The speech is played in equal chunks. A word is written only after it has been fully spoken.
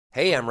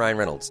Hey, I'm Ryan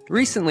Reynolds.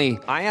 Recently,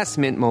 I asked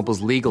Mint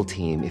Mobile's legal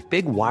team if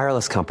big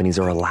wireless companies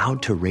are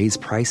allowed to raise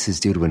prices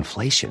due to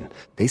inflation.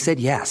 They said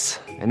yes.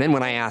 And then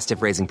when I asked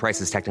if raising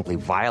prices technically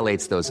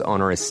violates those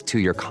onerous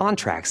two-year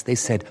contracts, they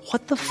said,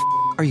 "What the f***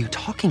 are you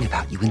talking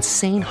about, you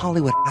insane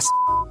Hollywood ass?"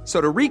 So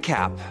to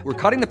recap, we're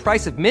cutting the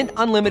price of Mint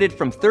Unlimited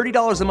from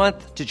 $30 a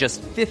month to just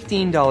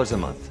 $15 a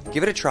month.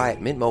 Give it a try at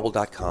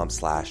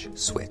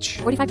mintmobile.com/switch.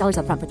 $45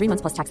 up front for 3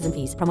 months plus taxes and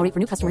fees. Promo rate for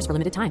new customers for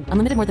limited time.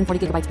 Unlimited more than 40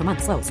 gigabytes per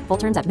month. Slows full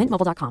terms at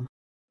mintmobile.com.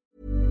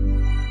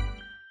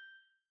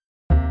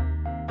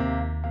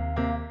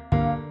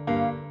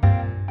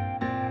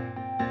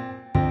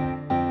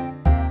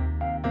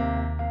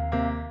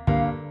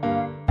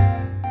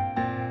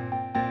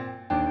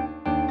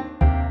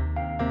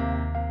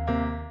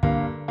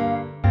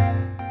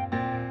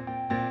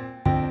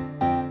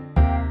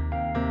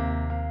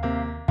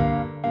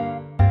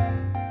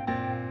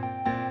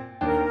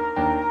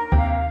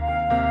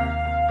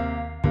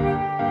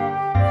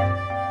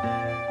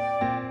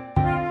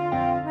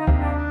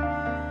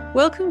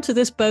 Welcome to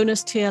this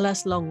bonus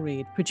TLS long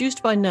read,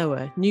 produced by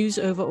Noah, News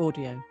Over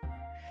Audio.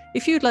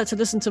 If you'd like to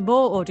listen to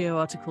more audio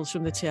articles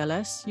from the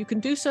TLS, you can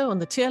do so on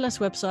the TLS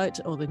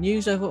website or the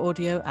News Over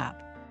Audio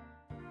app.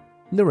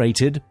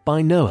 Narrated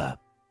by Noah.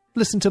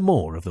 Listen to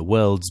more of the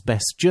world's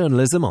best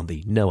journalism on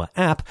the Noah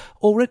app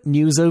or at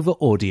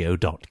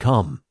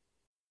newsoveraudio.com.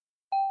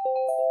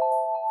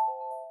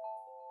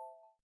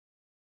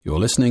 You're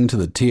listening to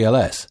the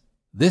TLS.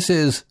 This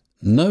is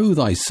Know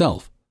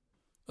Thyself,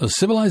 a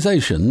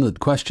civilization that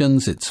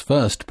questions its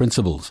first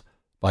principles,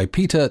 by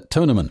Peter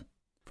Toneman,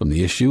 from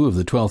the issue of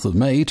the 12th of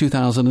May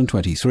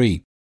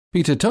 2023.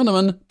 Peter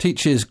Toneman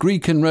teaches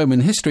Greek and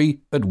Roman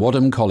history at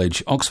Wadham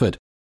College, Oxford.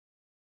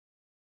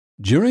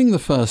 During the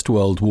First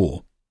World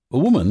War, a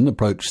woman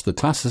approached the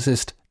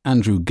classicist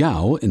Andrew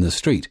Gow in the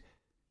street,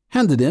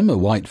 handed him a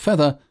white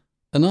feather,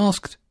 and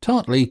asked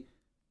tartly,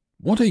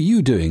 "What are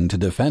you doing to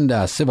defend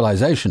our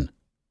civilization?"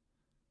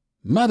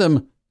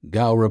 "Madam,"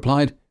 Gow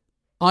replied,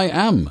 "I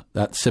am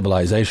that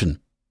civilization."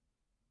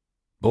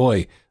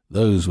 Boy,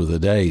 those were the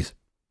days.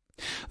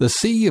 The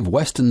sea of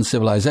Western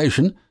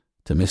civilization,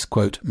 to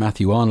misquote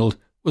Matthew Arnold,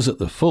 was at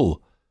the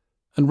full,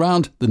 and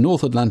round the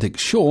North Atlantic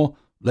shore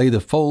lay the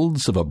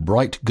folds of a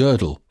bright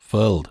girdle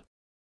furled.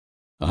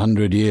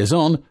 100 years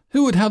on,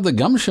 who would have the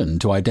gumption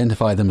to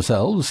identify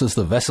themselves as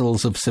the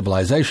vessels of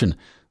civilization,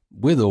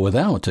 with or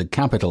without a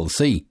capital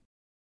C?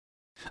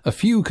 A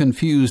few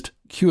confused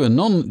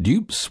QAnon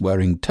dupes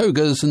wearing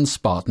togas and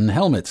Spartan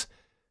helmets,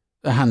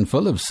 a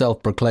handful of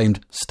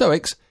self-proclaimed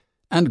Stoics,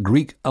 and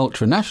Greek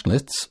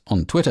ultranationalists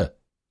on Twitter.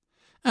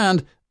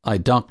 And, I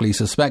darkly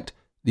suspect,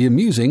 the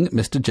amusing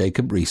Mr.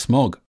 Jacob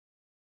Rees-Mogg.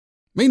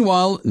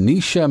 Meanwhile,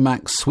 Nisha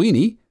Max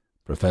Sweeney,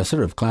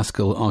 professor of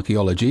classical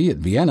archaeology at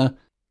Vienna,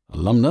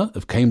 alumna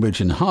of Cambridge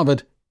and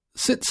Harvard,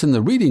 sits in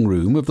the reading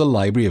room of the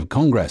Library of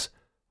Congress,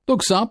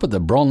 looks up at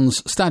the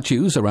bronze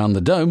statues around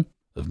the dome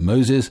of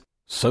Moses,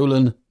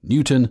 Solon,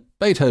 Newton,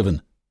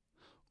 Beethoven,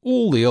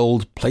 all the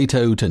old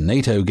Plato to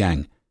NATO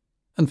gang,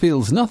 and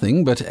feels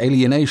nothing but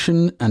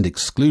alienation and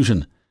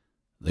exclusion.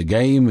 The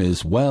game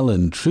is well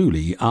and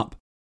truly up.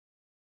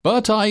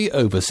 But I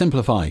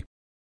oversimplify.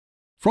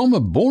 From a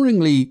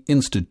boringly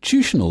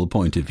institutional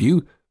point of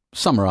view,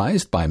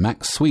 summarized by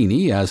Max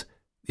Sweeney as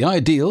the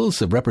ideals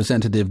of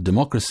representative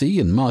democracy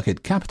and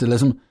market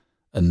capitalism,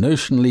 a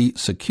notionally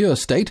secure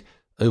state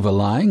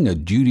overlying a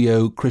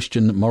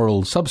Judeo-Christian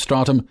moral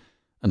substratum,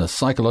 and a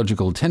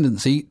psychological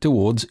tendency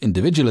towards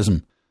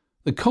individualism,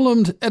 the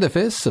columned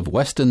edifice of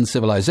Western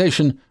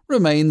civilization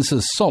remains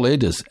as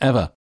solid as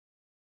ever.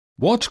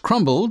 What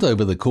crumbled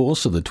over the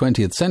course of the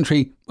 20th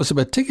century was a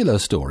particular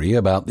story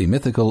about the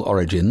mythical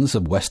origins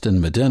of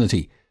Western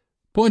modernity,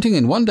 pointing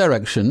in one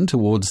direction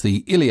towards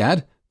the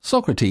Iliad,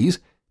 Socrates,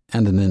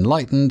 and an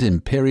enlightened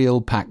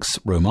imperial Pax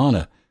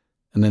Romana,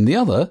 and in the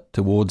other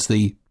towards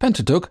the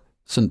Pentateuch,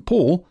 St.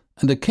 Paul,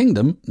 and a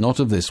kingdom not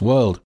of this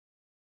world.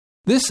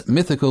 This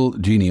mythical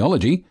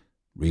genealogy,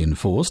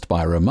 reinforced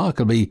by a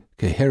remarkably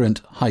coherent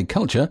high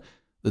culture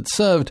that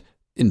served,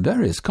 in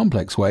various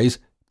complex ways,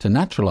 to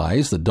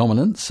naturalize the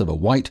dominance of a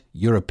white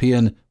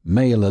European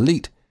male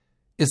elite,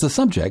 is the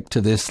subject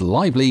of this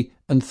lively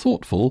and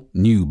thoughtful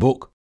new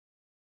book.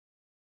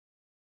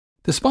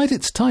 Despite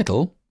its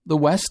title, The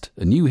West,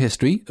 A New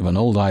History of an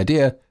Old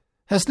Idea,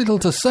 has little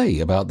to say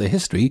about the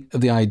history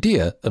of the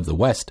idea of the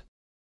West.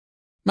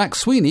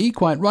 Max Sweeney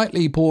quite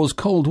rightly pours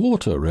cold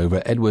water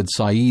over Edward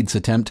Said's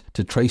attempt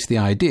to trace the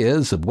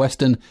ideas of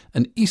Western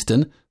and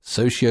Eastern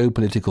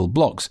socio-political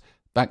blocs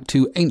back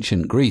to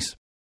ancient Greece.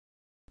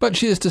 But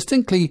she is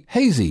distinctly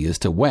hazy as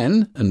to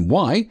when and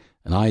why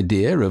an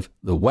idea of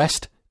the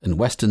West and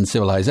Western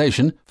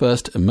civilization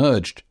first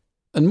emerged,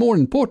 and more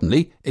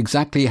importantly,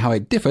 exactly how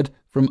it differed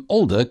from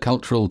older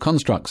cultural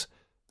constructs,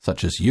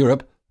 such as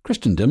Europe,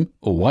 Christendom,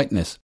 or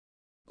whiteness,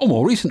 or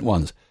more recent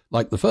ones,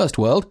 like the First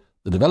World,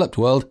 the Developed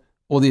World,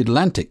 or the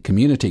Atlantic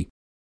Community.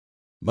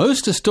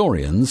 Most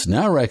historians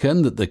now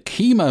reckon that the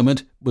key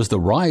moment was the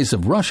rise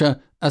of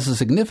Russia as a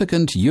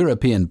significant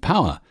European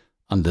power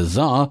under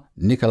Tsar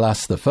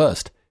Nicholas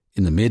I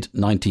in the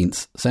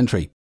mid-19th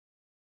century.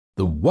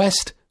 The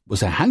West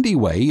was a handy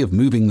way of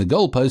moving the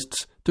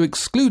goalposts to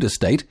exclude a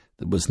state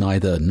that was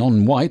neither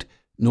non-white,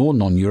 nor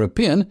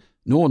non-European,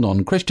 nor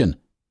non-Christian,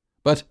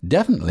 but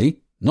definitely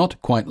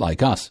not quite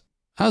like us.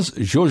 As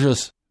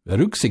Georgios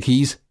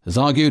Verouksikis has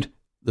argued,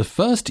 the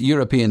first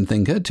European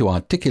thinker to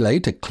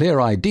articulate a clear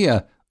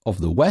idea of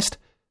the West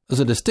as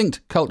a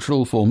distinct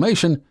cultural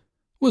formation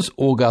was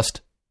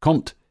Auguste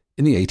Comte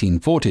in the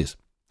 1840s,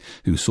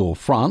 who saw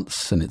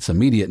France and its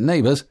immediate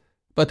neighbours,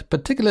 but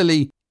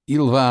particularly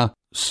Il va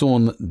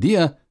sans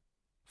dire,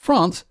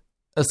 France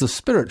as the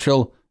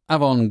spiritual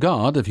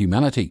avant-garde of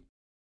humanity.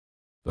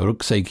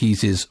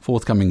 Verouksikis'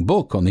 forthcoming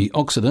book on the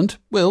Occident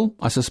will,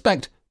 I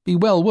suspect, be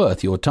well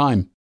worth your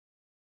time.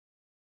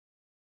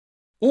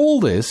 All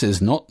this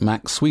is not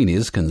Max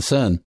Sweeney's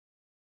concern.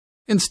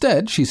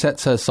 Instead, she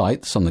sets her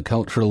sights on the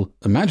cultural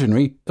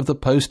imaginary of the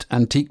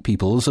post-antique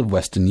peoples of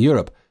Western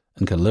Europe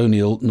and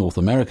colonial North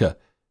America,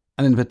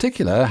 and in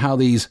particular how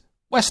these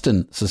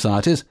Western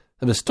societies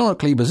have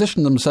historically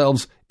positioned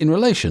themselves in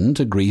relation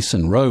to Greece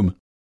and Rome.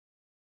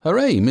 Her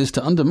aim is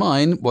to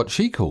undermine what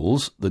she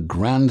calls the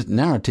grand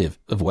narrative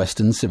of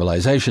Western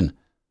civilization,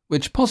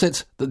 which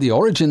posits that the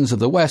origins of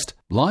the West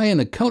lie in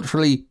a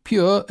culturally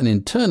pure and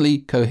internally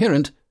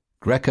coherent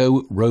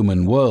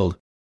Greco-Roman world,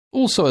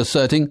 also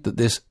asserting that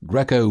this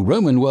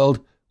Greco-Roman world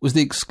was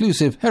the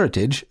exclusive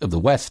heritage of the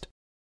West.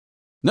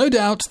 No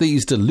doubt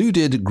these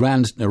deluded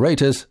grand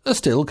narrators are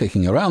still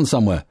kicking around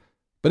somewhere,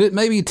 but it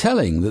may be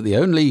telling that the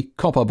only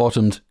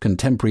copper-bottomed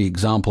contemporary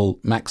example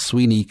Max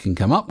Sweeney can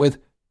come up with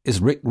is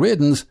Rick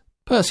Riordan's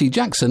Percy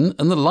Jackson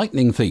and the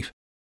Lightning Thief.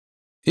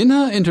 In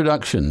her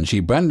introduction, she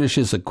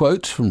brandishes a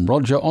quote from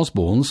Roger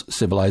Osborne's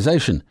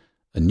Civilization,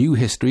 A New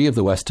History of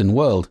the Western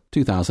World,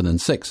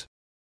 2006.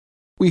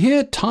 We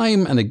hear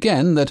time and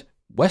again that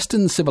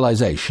Western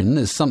civilization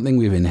is something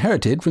we've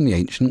inherited from the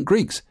ancient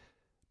Greeks,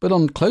 but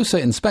on closer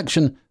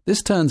inspection,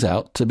 this turns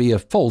out to be a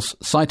false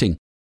sighting.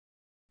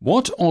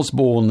 What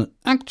Osborne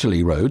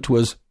actually wrote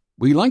was,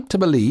 "We like to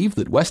believe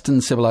that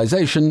Western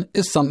civilization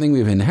is something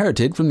we've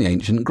inherited from the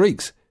ancient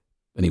Greeks,"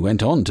 and he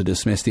went on to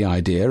dismiss the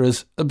idea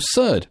as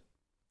absurd.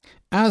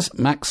 As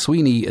Max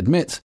Sweeney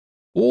admits,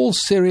 all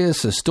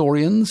serious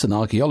historians and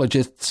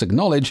archaeologists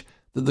acknowledge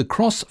that the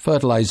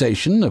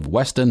cross-fertilization of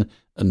Western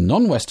and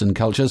non-Western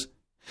cultures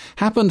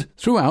happened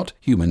throughout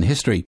human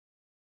history.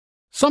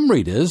 Some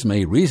readers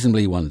may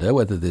reasonably wonder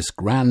whether this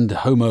grand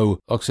Homo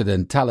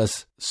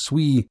occidentalis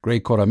sui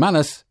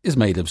Graeco-Romanus is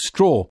made of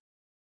straw.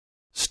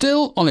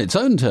 Still, on its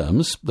own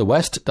terms, the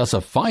West does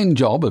a fine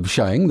job of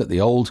showing that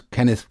the old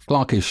Kenneth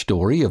Clarkish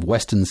story of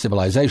Western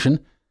civilization,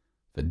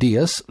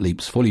 Phidias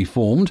leaps fully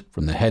formed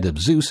from the head of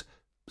Zeus,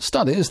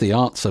 studies the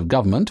arts of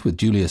government with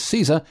Julius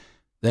Caesar,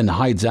 then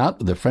hides out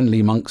with the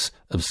friendly monks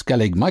of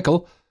Skellig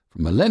Michael for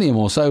a millennium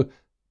or so,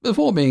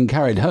 before being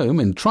carried home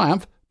in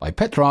triumph by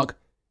Petrarch,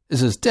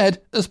 is as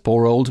dead as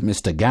poor old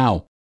Mr.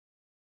 Gow.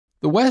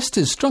 The West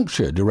is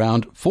structured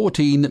around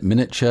 14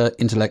 miniature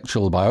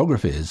intellectual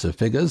biographies of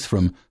figures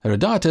from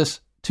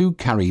Herodotus to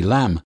Carrie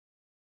Lamb.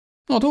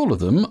 Not all of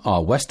them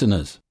are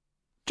Westerners.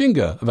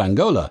 Jinga of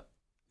Angola,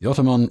 the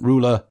Ottoman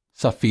ruler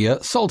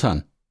Safia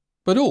Sultan,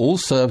 but all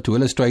serve to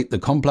illustrate the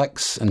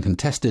complex and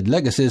contested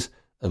legacies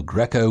of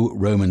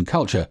Greco-Roman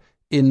culture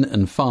in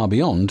and far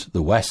beyond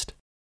the West.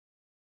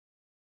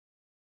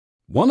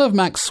 One of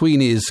Max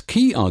Sweeney's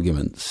key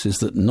arguments is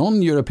that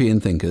non-European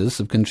thinkers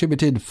have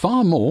contributed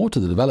far more to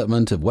the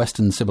development of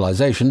Western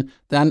civilization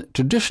than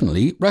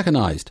traditionally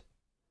recognized.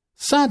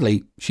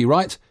 Sadly, she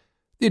writes,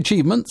 the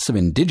achievements of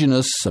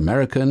indigenous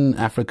American,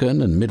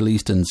 African and Middle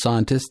Eastern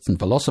scientists and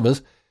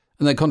philosophers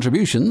and their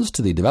contributions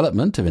to the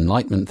development of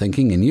Enlightenment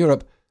thinking in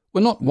Europe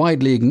were not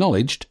widely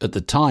acknowledged at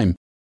the time.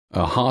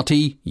 A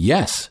hearty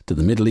yes to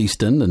the Middle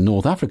Eastern and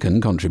North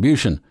African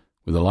contribution,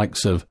 with the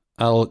likes of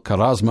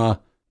Al-Kharazma,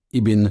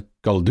 Ibn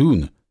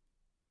Khaldun.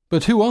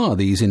 But who are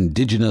these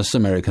indigenous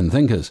American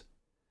thinkers?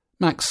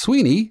 Max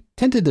Sweeney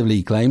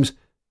tentatively claims,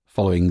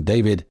 following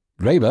David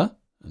Graeber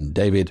and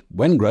David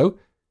Wengrow,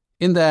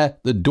 in their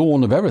The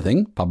Dawn of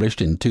Everything,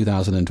 published in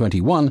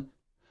 2021,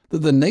 that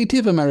the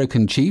Native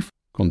American chief,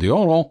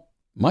 Condorcet,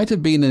 might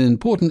have been an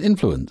important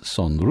influence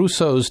on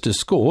Rousseau's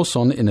discourse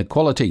on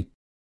inequality.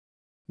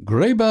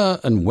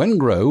 Graeber and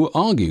Wengrow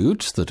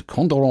argued that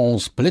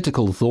Condorcet's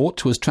political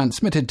thought was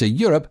transmitted to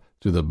Europe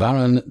through the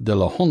Baron de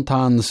la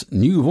Hontane's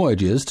New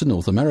Voyages to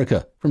North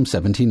America from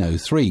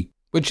 1703,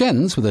 which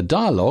ends with a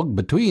dialogue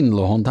between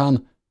La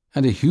Hontan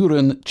and a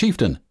Huron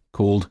chieftain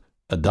called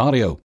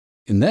Adario,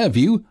 in their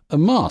view a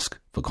mask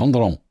for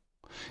Condorcet,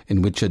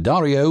 in which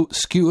Adario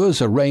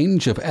skewers a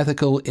range of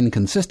ethical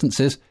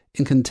inconsistencies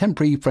in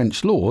contemporary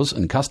French laws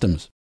and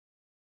customs.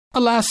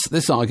 Alas,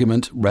 this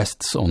argument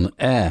rests on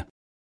air.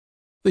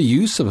 The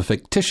use of a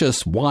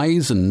fictitious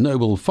wise and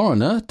noble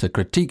foreigner to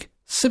critique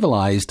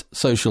civilized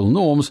social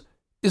norms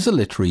is a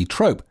literary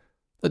trope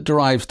that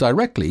derives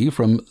directly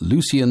from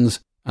Lucian's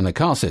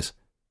Anacharsis,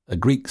 a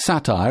Greek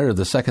satire of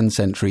the 2nd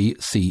century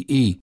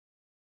CE.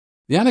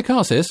 The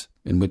Anacharsis,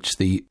 in which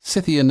the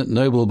Scythian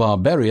noble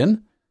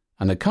barbarian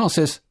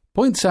Anacharsis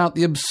points out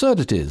the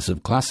absurdities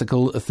of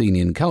classical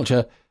Athenian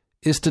culture,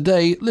 is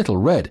today little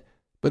read,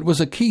 but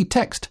was a key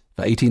text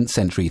for 18th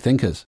century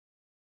thinkers.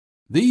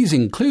 These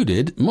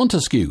included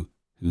Montesquieu,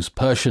 whose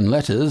Persian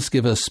letters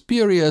give a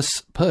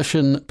spurious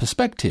Persian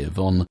perspective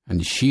on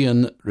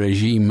Ancien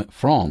Regime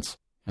France,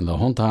 and La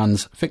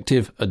Hontan's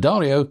fictive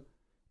Adario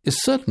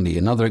is certainly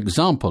another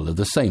example of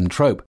the same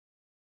trope.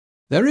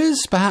 There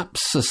is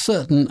perhaps a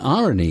certain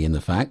irony in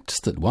the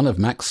fact that one of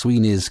Max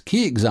Sweeney's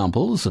key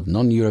examples of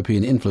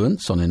non-European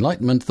influence on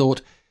Enlightenment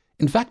thought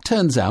in fact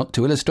turns out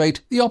to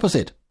illustrate the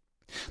opposite.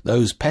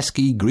 Those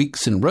pesky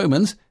Greeks and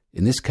Romans,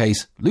 in this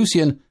case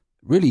Lucian,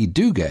 really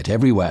do get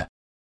everywhere.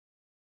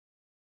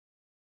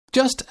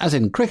 Just as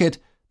in cricket,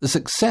 the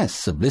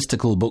success of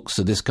listicle books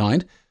of this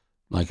kind,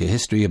 like A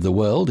History of the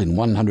World in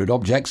 100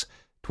 Objects,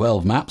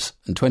 12 Maps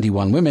and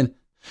 21 Women,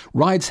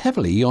 rides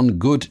heavily on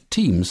good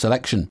team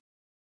selection.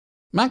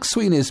 Max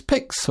Sweeney's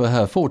picks for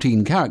her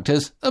 14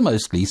 characters are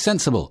mostly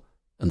sensible,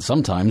 and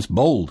sometimes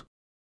bold.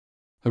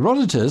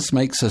 Herodotus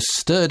makes a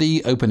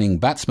sturdy opening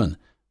batsman.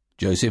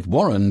 Joseph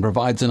Warren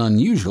provides an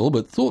unusual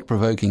but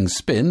thought-provoking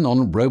spin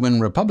on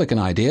Roman Republican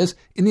ideas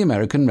in the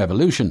American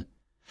Revolution.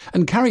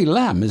 And Carrie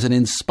Lamb is an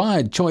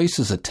inspired choice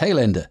as a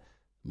tail-ender.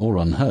 More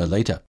on her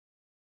later.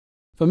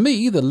 For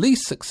me, the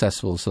least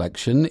successful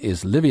selection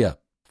is Livia,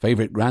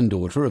 favourite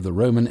granddaughter of the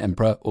Roman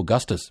Emperor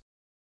Augustus.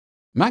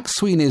 Max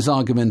Sweeney's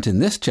argument in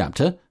this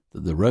chapter,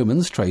 that the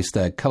Romans traced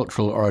their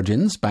cultural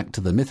origins back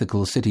to the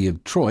mythical city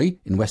of Troy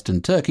in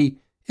western Turkey,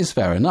 is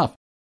fair enough.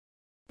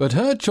 But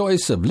her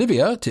choice of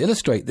Livia to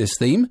illustrate this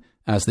theme,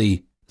 as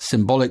the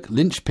symbolic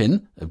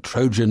linchpin of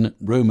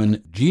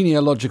Trojan-Roman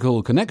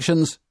genealogical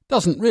connections,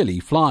 doesn't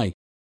really fly.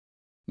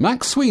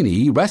 Max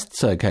Sweeney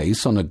rests her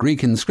case on a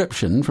Greek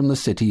inscription from the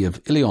city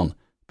of Ilion,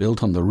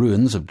 built on the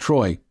ruins of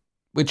Troy,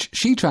 which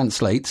she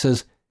translates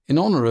as, in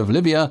honour of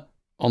Livia,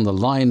 on the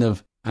line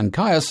of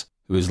Anchias,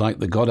 who is like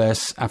the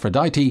goddess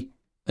Aphrodite,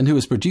 and who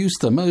has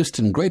produced the most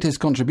and greatest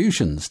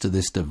contributions to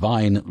this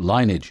divine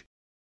lineage.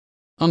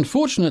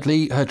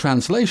 Unfortunately, her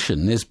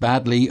translation is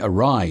badly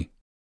awry.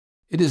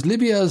 It is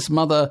Livia's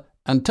mother,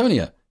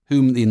 Antonia,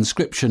 whom the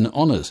inscription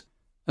honours,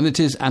 and it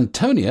is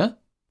Antonia,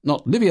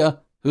 not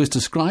Livia, who is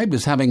described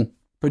as having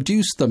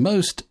produced the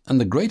most and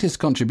the greatest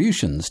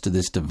contributions to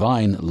this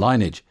divine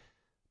lineage,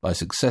 by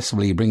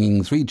successfully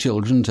bringing 3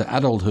 children to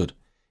adulthood,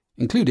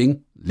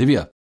 including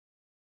Livia.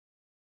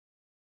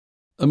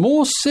 A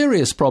more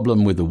serious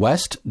problem with the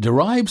West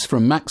derives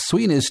from Max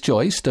Sweeney's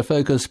choice to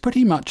focus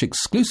pretty much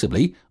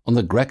exclusively on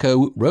the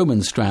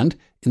Greco-Roman strand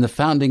in the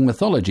founding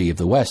mythology of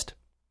the West.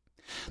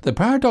 The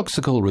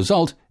paradoxical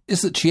result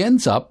is that she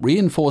ends up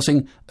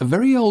reinforcing a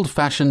very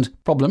old-fashioned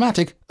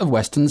problematic of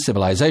Western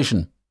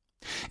civilization,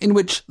 in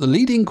which the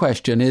leading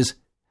question is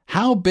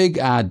how big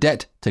our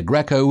debt to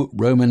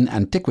Greco-Roman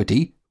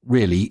antiquity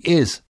really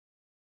is.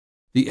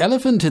 The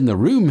elephant in the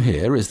room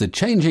here is the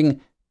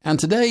changing and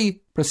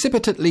today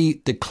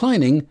precipitately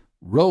declining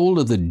role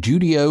of the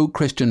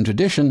Judeo-Christian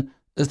tradition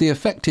as the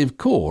effective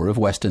core of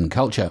Western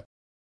culture.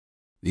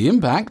 The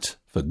impact,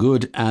 for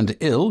good and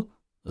ill,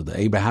 of the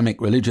Abrahamic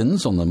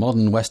religions on the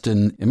modern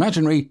Western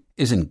imaginary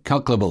is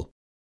incalculable.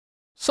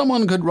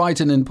 Someone could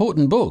write an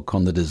important book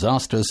on the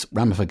disastrous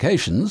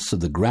ramifications of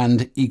the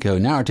grand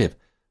eco-narrative,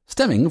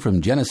 stemming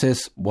from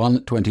Genesis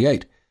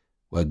 1:28,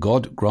 where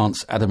God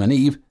grants Adam and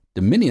Eve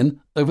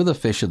dominion over the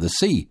fish of the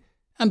sea,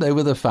 and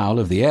over the fowl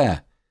of the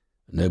air,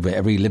 and over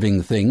every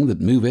living thing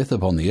that moveth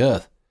upon the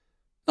earth.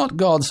 Not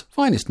God's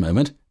finest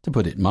moment, to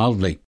put it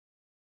mildly.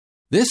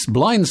 This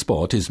blind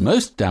spot is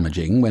most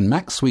damaging when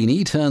Max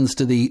Sweeney turns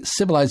to the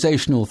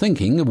civilizational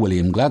thinking of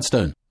William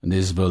Gladstone and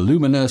his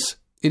voluminous,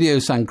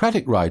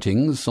 idiosyncratic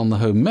writings on the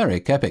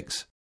Homeric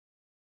epics.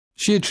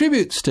 She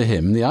attributes to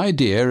him the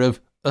idea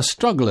of a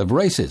struggle of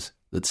races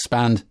that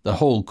spanned the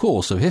whole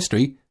course of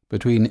history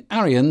between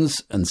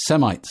Aryans and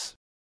Semites.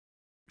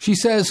 She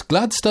says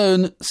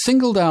Gladstone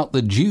singled out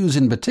the Jews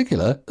in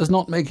particular as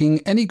not making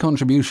any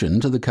contribution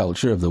to the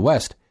culture of the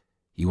West.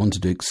 He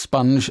wanted to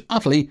expunge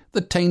utterly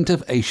the taint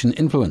of Asian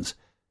influence,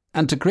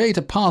 and to create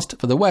a past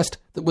for the West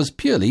that was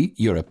purely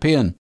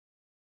European.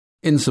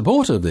 In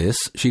support of this,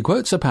 she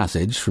quotes a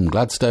passage from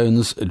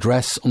Gladstone's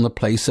Address on the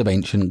Place of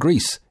Ancient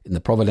Greece in the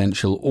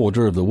Providential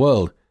Order of the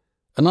World,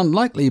 an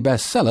unlikely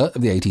bestseller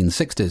of the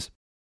 1860s.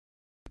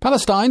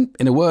 Palestine,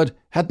 in a word,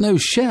 had no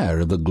share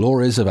of the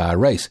glories of our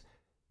race.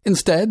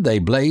 Instead, they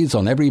blaze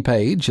on every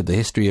page of the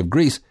history of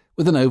Greece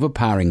with an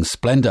overpowering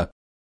splendour.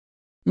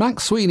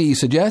 Max Sweeney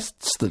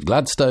suggests that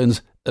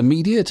Gladstone's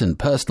immediate and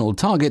personal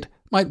target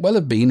might well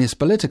have been his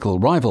political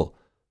rival,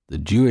 the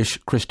Jewish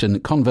Christian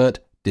convert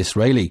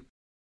Disraeli.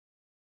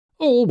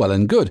 All well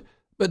and good,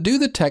 but do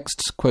the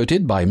texts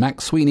quoted by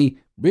Max Sweeney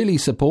really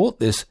support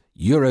this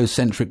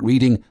Eurocentric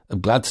reading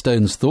of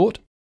Gladstone's thought?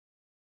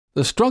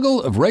 The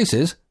struggle of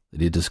races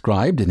that he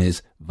described in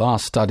his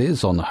vast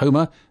studies on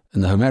Homer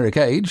and the Homeric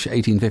Age,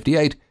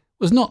 1858,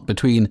 was not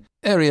between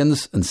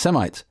Aryans and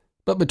Semites,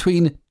 but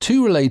between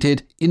two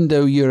related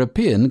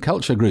Indo-European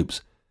culture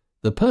groups,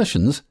 the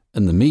Persians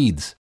and the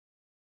Medes.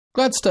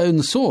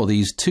 Gladstone saw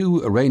these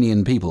two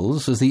Iranian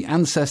peoples as the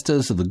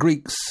ancestors of the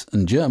Greeks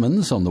and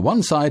Germans on the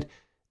one side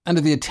and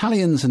of the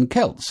Italians and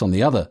Celts on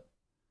the other.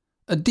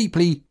 A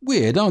deeply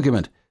weird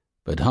argument,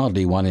 but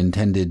hardly one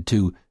intended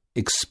to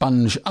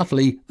expunge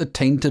utterly the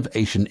taint of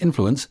Asian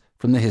influence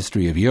from the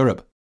history of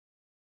Europe.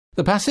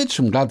 The passage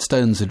from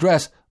Gladstone's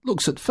address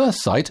looks at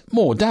first sight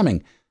more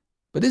damning,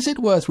 but is it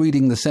worth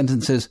reading the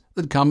sentences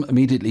that come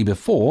immediately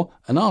before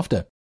and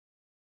after?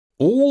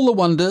 All the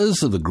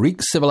wonders of the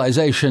Greek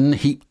civilization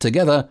heaped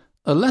together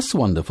are less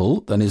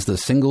wonderful than is the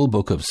single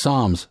book of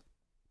Psalms.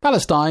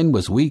 Palestine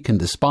was weak and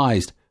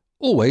despised,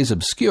 always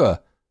obscure,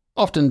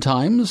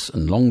 oftentimes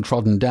and long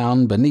trodden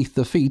down beneath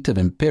the feet of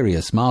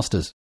imperious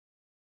masters.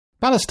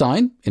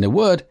 Palestine, in a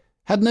word,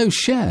 had no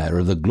share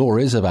of the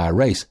glories of our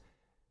race.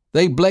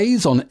 They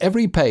blaze on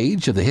every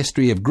page of the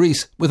history of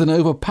Greece with an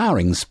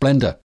overpowering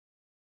splendour.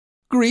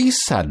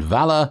 Greece had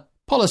valour,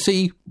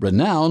 policy,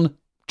 renown,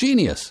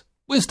 genius,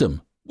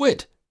 wisdom,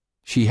 wit.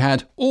 She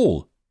had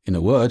all, in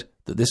a word,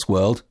 that this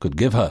world could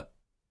give her.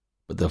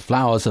 But the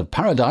flowers of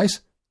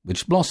paradise,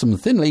 which blossom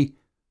thinly,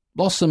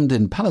 blossomed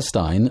in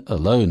Palestine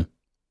alone.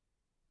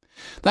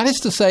 That is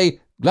to say,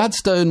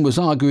 Gladstone was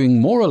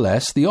arguing more or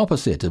less the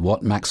opposite of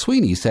what Max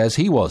Sweeney says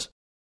he was.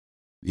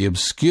 The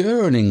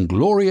obscure and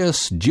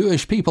inglorious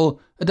Jewish people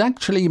had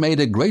actually made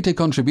a greater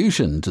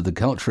contribution to the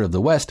culture of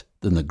the West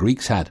than the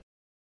Greeks had.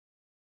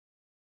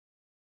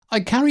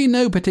 I carry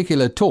no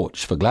particular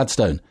torch for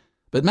Gladstone,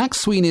 but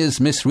Max Sweeney's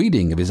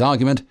misreading of his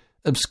argument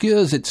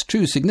obscures its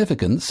true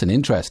significance and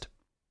interest.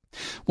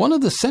 One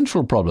of the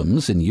central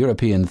problems in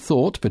European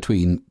thought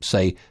between,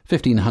 say,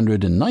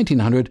 1500 and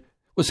 1900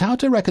 was how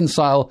to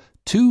reconcile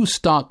two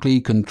starkly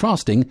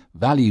contrasting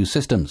value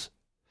systems,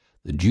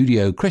 the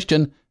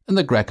Judeo-Christian and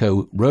the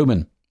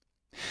Greco-Roman.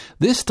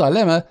 This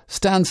dilemma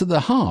stands at the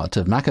heart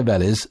of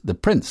Machiavelli's The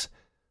Prince,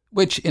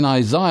 which in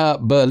Isaiah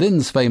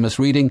Berlin's famous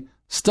reading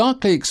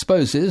starkly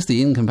exposes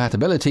the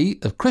incompatibility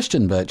of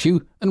Christian virtue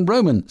and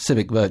Roman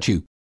civic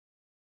virtue.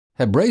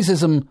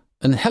 Hebraism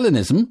and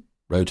Hellenism,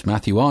 wrote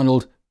Matthew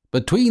Arnold,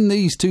 between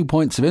these 2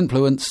 points of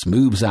influence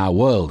moves our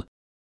world.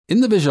 In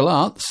the visual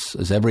arts,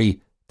 as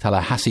every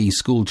Tallahassee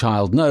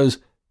schoolchild knows,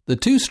 the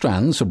two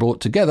strands were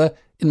brought together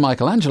in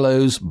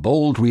Michelangelo's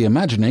bold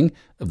reimagining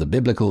of the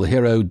biblical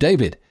hero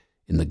David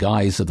in the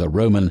guise of the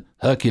Roman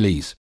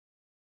Hercules.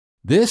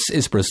 This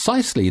is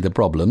precisely the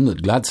problem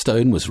that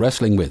Gladstone was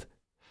wrestling with: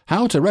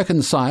 how to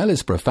reconcile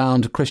his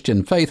profound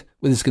Christian faith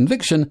with his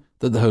conviction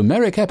that the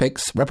Homeric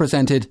epics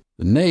represented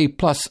the ne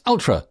plus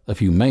ultra of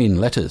humane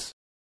letters.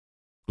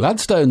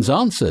 Gladstone's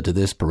answer to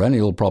this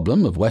perennial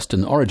problem of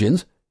Western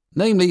origins,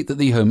 namely that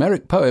the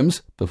Homeric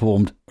poems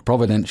performed a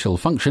providential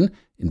function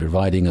in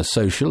providing a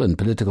social and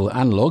political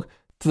analogue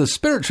to the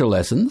spiritual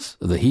lessons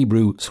of the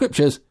Hebrew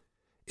scriptures,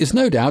 is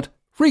no doubt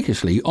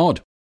freakishly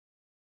odd.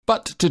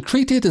 But to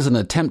treat it as an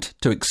attempt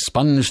to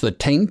expunge the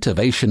taint of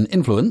Asian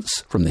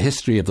influence from the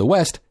history of the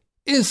West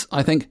is,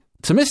 I think,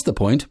 to miss the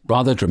point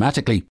rather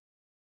dramatically.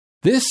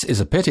 This is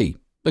a pity,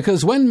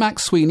 because when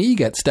Max Sweeney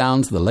gets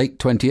down to the late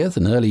 20th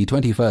and early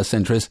 21st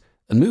centuries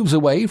and moves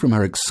away from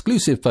her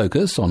exclusive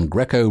focus on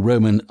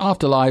Greco-Roman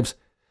afterlives,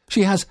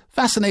 she has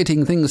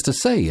fascinating things to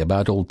say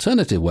about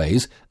alternative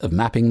ways of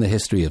mapping the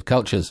history of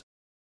cultures.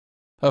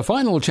 Her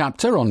final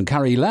chapter on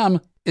Carrie Lam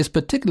is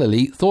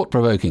particularly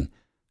thought-provoking,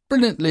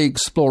 brilliantly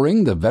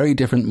exploring the very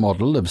different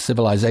model of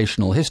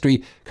civilizational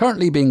history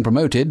currently being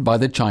promoted by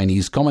the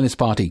Chinese Communist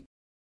Party.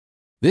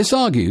 This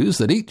argues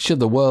that each of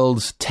the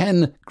world's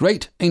 10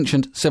 great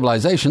ancient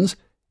civilizations,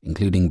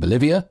 including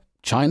Bolivia,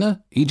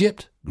 China,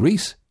 Egypt,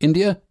 Greece,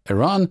 India,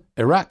 Iran,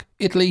 Iraq,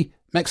 Italy,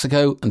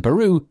 Mexico, and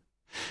Peru,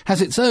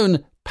 has its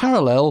own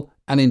parallel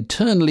and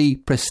internally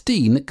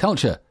pristine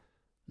culture,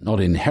 not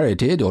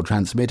inherited or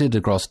transmitted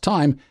across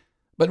time,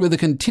 but with a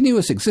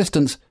continuous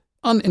existence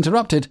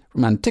uninterrupted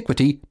from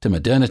antiquity to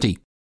modernity.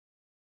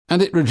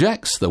 And it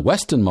rejects the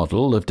Western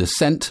model of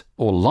descent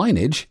or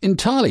lineage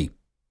entirely,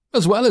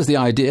 as well as the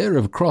idea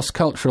of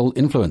cross-cultural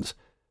influence.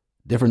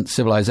 Different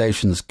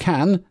civilizations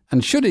can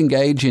and should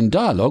engage in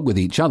dialogue with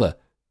each other,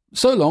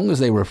 so long as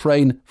they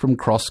refrain from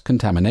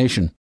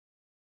cross-contamination.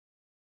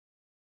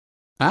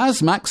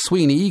 As Max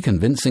Sweeney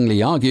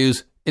convincingly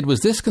argues, it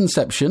was this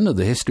conception of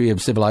the history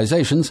of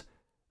civilizations,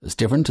 as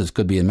different as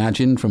could be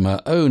imagined from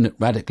her own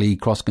radically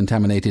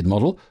cross-contaminated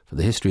model for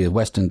the history of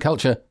Western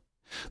culture,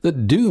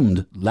 that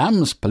doomed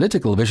Lam's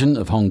political vision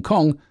of Hong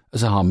Kong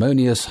as a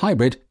harmonious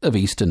hybrid of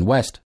East and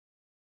West.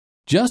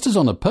 Just as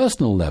on a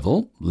personal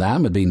level,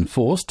 Lam had been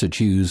forced to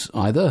choose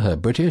either her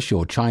British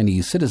or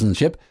Chinese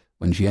citizenship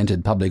when she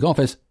entered public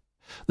office,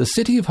 the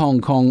city of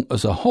Hong Kong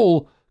as a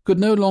whole could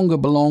no longer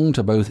belong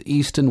to both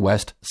East and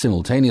West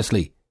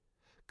simultaneously.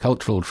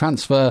 Cultural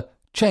transfer,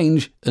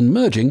 change, and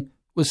merging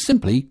was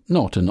simply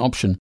not an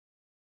option.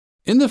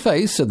 In the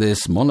face of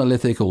this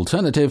monolithic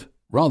alternative,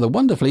 rather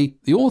wonderfully,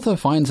 the author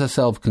finds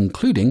herself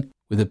concluding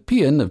with a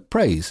paean of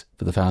praise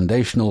for the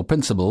foundational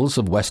principles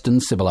of Western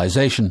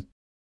civilization.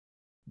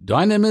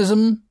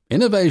 Dynamism,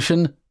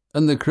 innovation,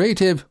 and the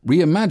creative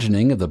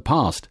reimagining of the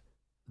past.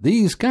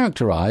 These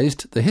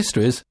characterized the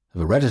histories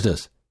of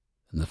Herodotus,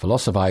 and the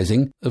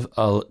philosophizing of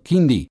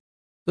Al-Kindi,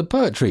 the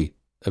poetry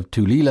of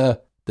Tulila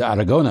de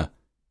Aragona,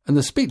 and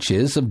the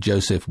speeches of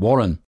Joseph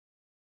Warren.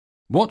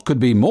 What could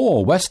be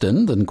more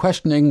Western than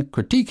questioning,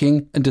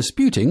 critiquing, and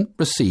disputing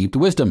received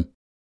wisdom?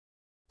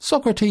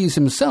 Socrates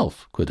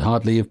himself could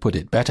hardly have put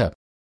it better.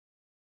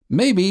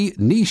 Maybe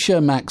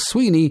Nisha Max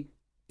Sweeney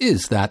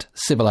is that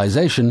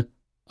civilization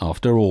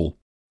after all.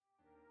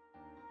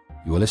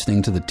 You are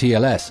listening to the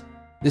TLS.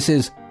 This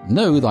is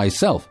Know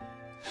Thyself,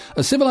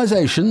 a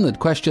civilization that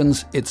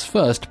questions its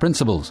first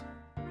principles,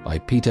 by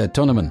Peter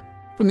Toneman,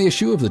 from the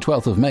issue of the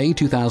 12th of May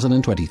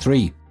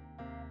 2023.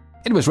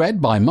 It was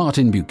read by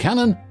Martin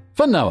Buchanan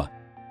for Noah.